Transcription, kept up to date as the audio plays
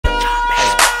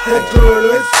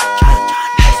Headturners.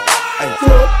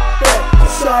 Front, back,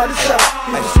 side to side.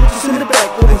 Hit the switches in the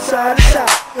back, going side to side.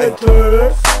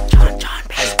 Headturners.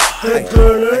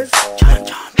 Headturners.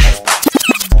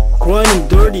 Grinding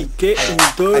dirty, getting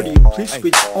dirty. Please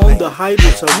switch on, the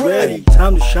hydralics are ready.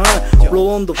 Time to shine,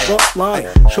 roll on the front line.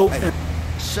 Show and...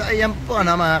 So ayan po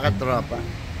na mga katropa.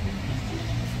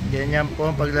 Ganyan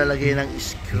po ang paglalagay ng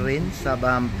screen sa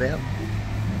bumper.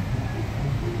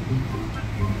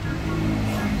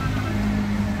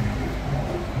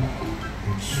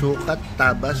 Sukat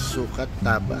tabas, sukat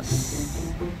tabas.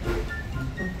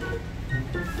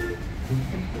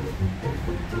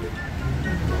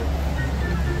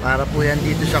 Para po yan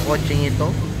dito sa kotseng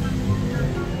ito.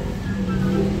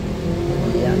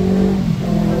 Ayan.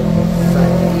 Sa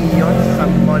iyon, sa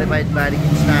modified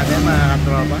bodykits natin mga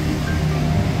katropa.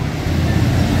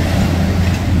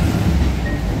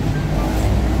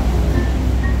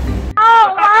 Oh,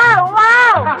 wow,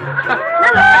 wow!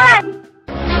 Naman!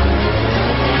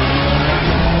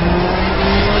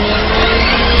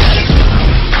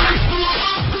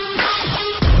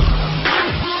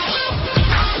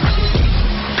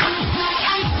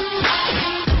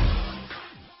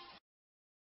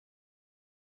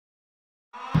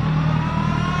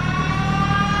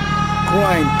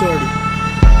 Grind dirty.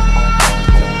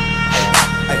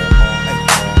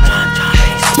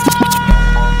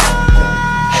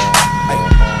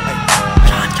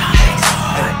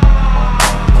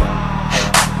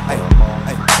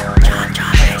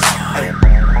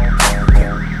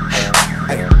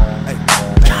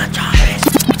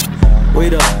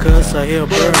 Wait up, cuz I hear a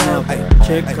burnout.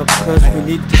 Check up, cuz we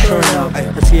need to turn out. I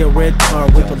see a red car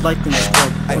with a lightning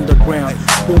strike on the ground.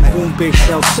 Boom, boom, big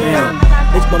shout sound.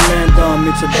 It's my man Don,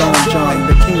 it's a Don John,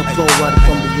 the king of flow right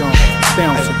from beyond.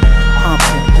 Bouncing,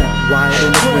 pumping that ride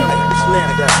on the ground. Slam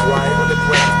that ride on the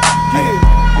ground.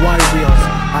 Wide wheels,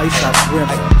 ice out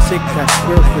rims, sick ass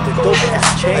wheels with the dope ass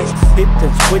chains. Hit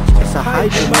and switch, it's a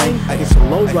hydro man. It's a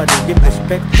low rider, give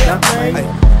respect to that man.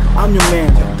 I'm your man,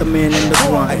 the man in the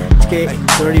grind. It's getting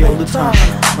dirty all the time.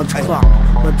 On the clock,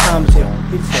 what time is it?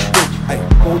 Hit the switch,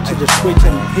 go to the switch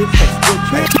and hit the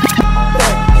switch.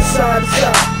 Back, side to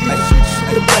side, hit the switch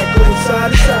to the back, going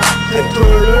side to side.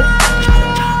 Headturners.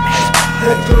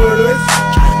 Headturners.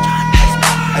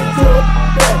 Front,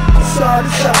 back, side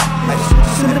to side, hit the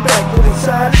switches in the back, going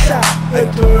side to side.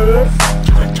 Headturners.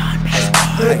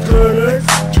 Headturners.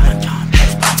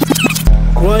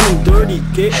 Grinding dirty,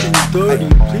 getting dirty.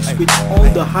 Please switch on,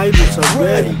 the hydralics are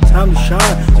ready. Time to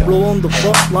shine, blow on the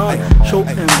front line. Show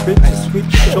and bitches, switch,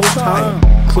 show time.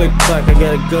 Click, clack, I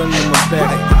got a gun in my back.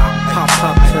 Pop,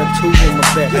 pop, tattoo in my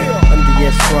back. I'm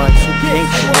the S-Ride, so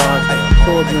gangsta ride.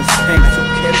 Cordless tank, so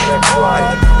Cadillac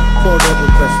ride. Forever,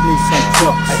 cause need some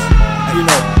trucks. You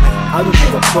know, I don't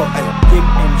give a fuck. Big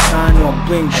and shiny on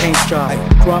bling paint job.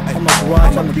 Drop on my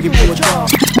garage, I'ma give you a job.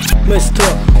 Mr.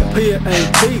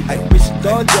 P&P, Mr.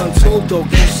 Don John, sold dog,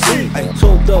 you see.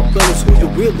 Sold up fellas who you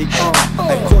really are.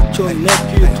 I caught your neck,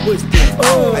 you're twisted.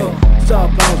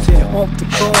 Stop bouncing off the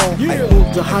car.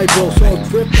 Move the hydros on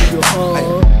grip to your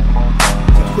arm.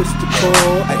 Twist the car.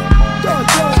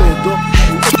 Sold up,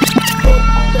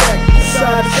 back,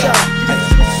 side to side.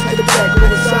 Switch to the back,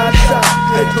 over side to side.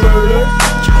 Headturners.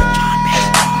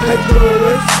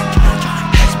 Headturners.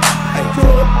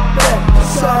 Front, back,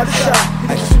 side to side.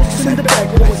 Switches in the back,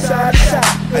 going side to side.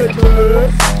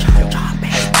 Headturners.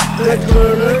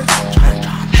 Headturners.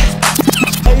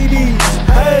 Ladies,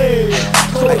 hey,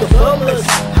 to the fellas,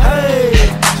 hey,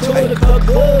 to the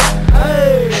couples,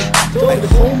 hey, to the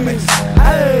homies,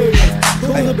 hey, to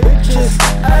the bitches,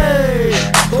 hey,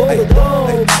 to the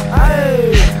dogs,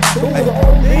 hey, to the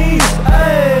oldies,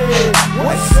 hey,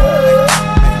 what's up?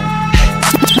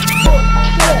 Front,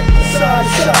 back, side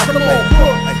to side, come on,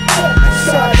 front, back,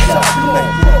 side to side, come on,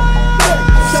 front, back,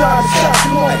 side to side,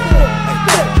 come on, front,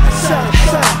 back, side to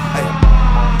side.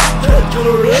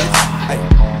 Headturners.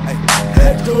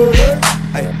 Headturners.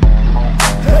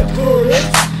 Headturners.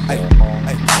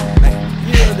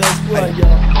 Yeah, that's right,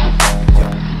 y'all.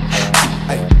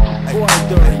 Grind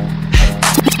dirty.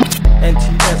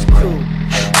 NTS crew.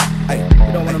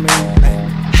 You know what I mean?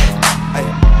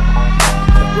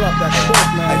 Drop that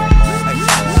quote, man.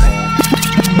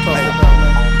 Talk about,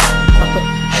 man.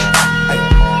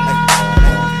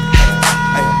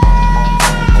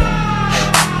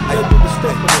 Let's do the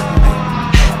step of it,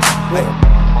 man.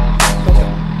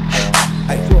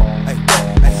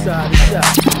 Side to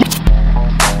side.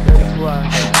 That's right.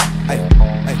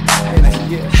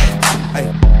 NTS.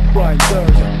 Grind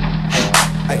dirty.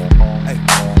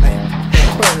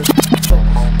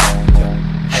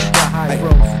 Got high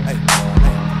growth.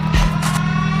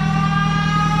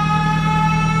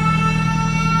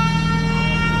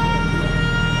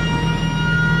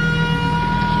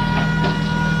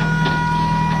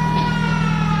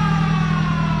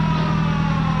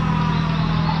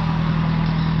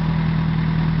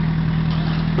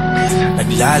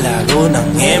 Naglalaro ng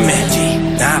MG,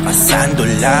 nakasando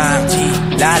lang.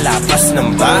 Lalabas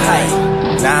ng bahay,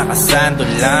 nakasando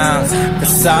lang.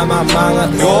 Kasama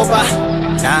mga tropa,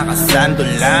 nakasando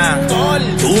lang.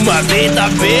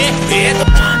 Tumabi-tabi, ito.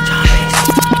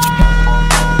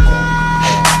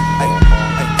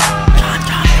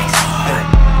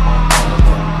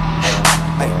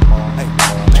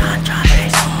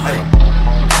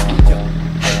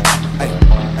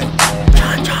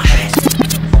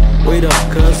 Wait up,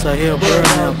 cuz I hear a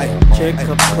burnout. Check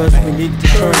up, cuz we need to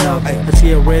turn out. I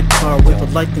see a red car with a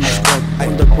lightning strike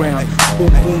on the ground. Boom,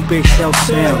 boom, big shout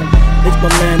sound. It's my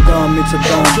man Dom, it's a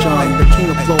Don John, the king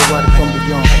of flow right from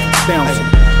beyond. Bouncing,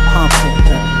 humping,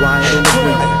 right on the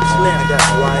ground. Slam that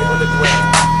right on the ground.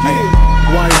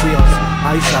 Wide wheels,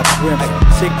 ice up rims,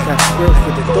 sick ass squirrels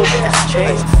with the dope ass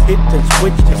chains. Hit and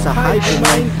switch, it's a hyper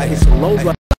man, it's a low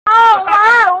ride. Oh,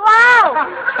 wow, wow!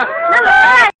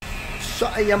 Naman! So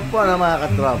ayan po na mga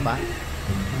katropa.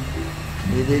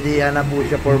 Dididihan na po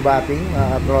siya for bapping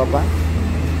mga katropa.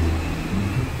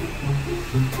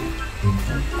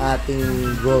 Ating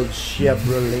gold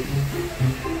Chevrolet.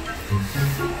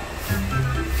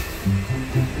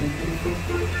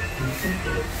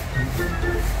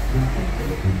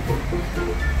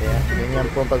 Ayan, ganyan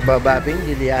po ang pagbabapping.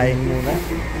 Didihahin muna.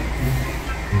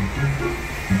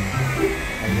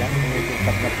 Ayan,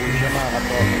 tumituktak na po siya mga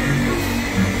katropa.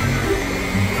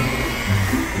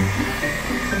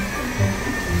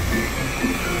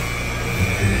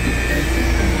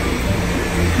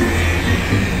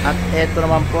 At eto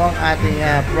naman po ang ating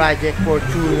Project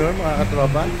Fortuner mga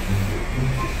katropa.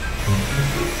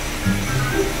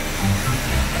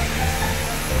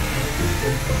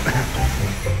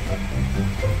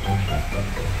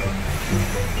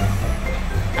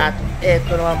 At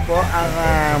eto naman po ang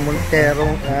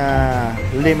Monterong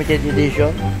limited edition.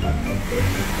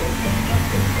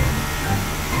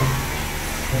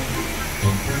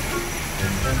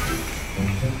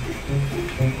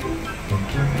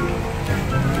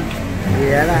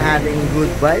 Yan ang ating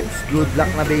good vibes, good luck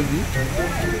na baby.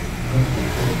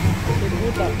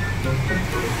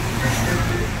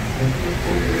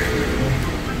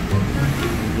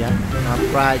 Yan, mga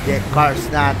project cars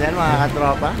natin mga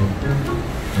katropa.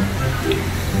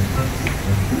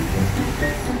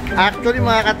 Actually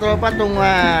mga katropa, itong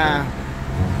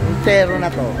Montero na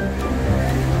to,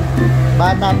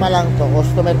 bata pa lang to,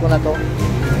 customer ko na to.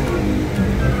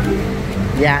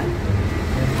 Yan,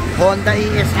 Honda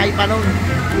ESI pa nun.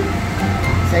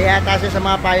 Isa yata siya sa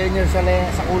mga pioneer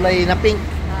sa kulay na pink.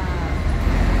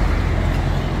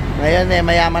 Ngayon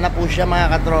mayaman na po siya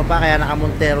mga katropa, kaya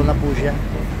nakamontero na po siya.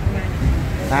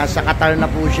 Nasa Qatar na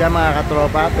po siya mga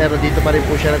katropa, pero dito pa rin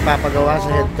po siya nagpapagawa sa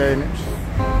Headturners.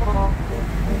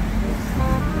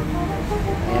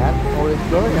 Ayan, ulit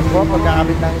ko. Yan po,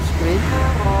 pagkakabit ng screen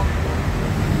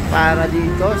para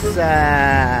dito sa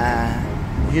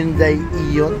Hyundai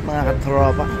Ion mga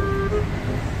katropa.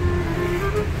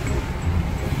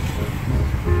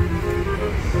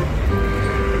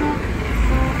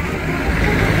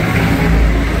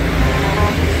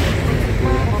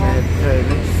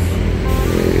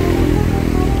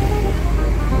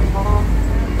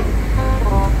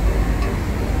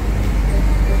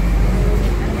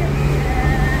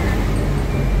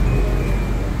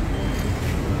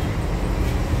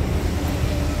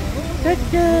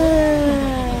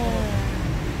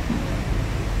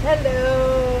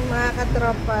 Hello mga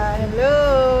katropa. Hello.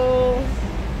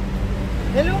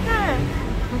 Hello ka.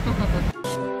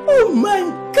 Oh my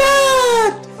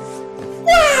God!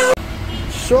 Wow!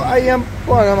 So ayan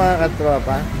po na mga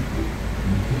katropa.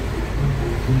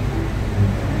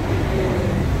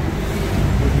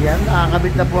 Yan,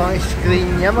 nakakabit na po ang screen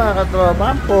niya mga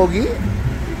katropa. Pogi.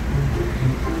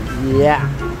 Yeah.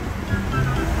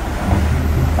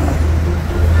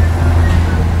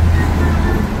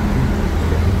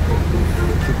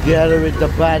 Together with the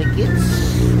BODYKITS.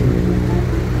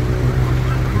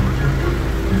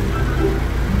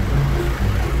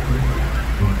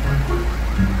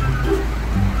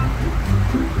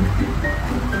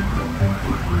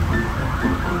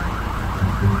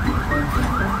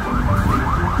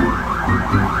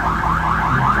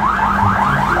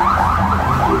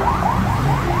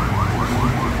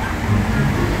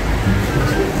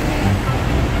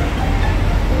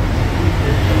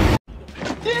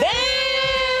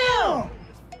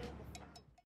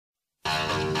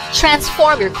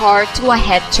 Transform your car to a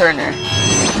head turner.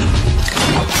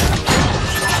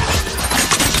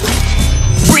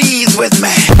 Breathe with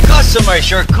me. Customize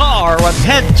your car with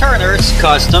Headturners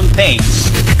custom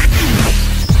paints.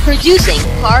 Producing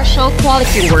car show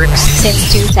quality works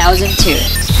since 2002.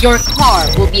 Your car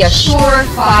will be a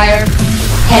surefire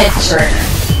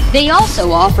Headturners. They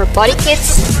also offer body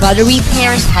kits, body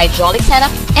repairs, hydraulic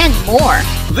setup, and more.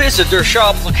 Visit their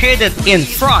shop located in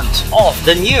front of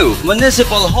the new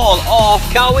Municipal Hall of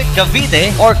Kawit,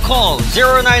 Cavite, or call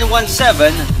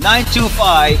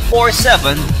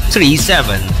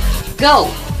 0917-925-4737. Go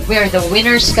where the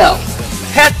winners go.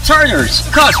 Headturners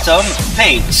Custom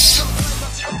Paints.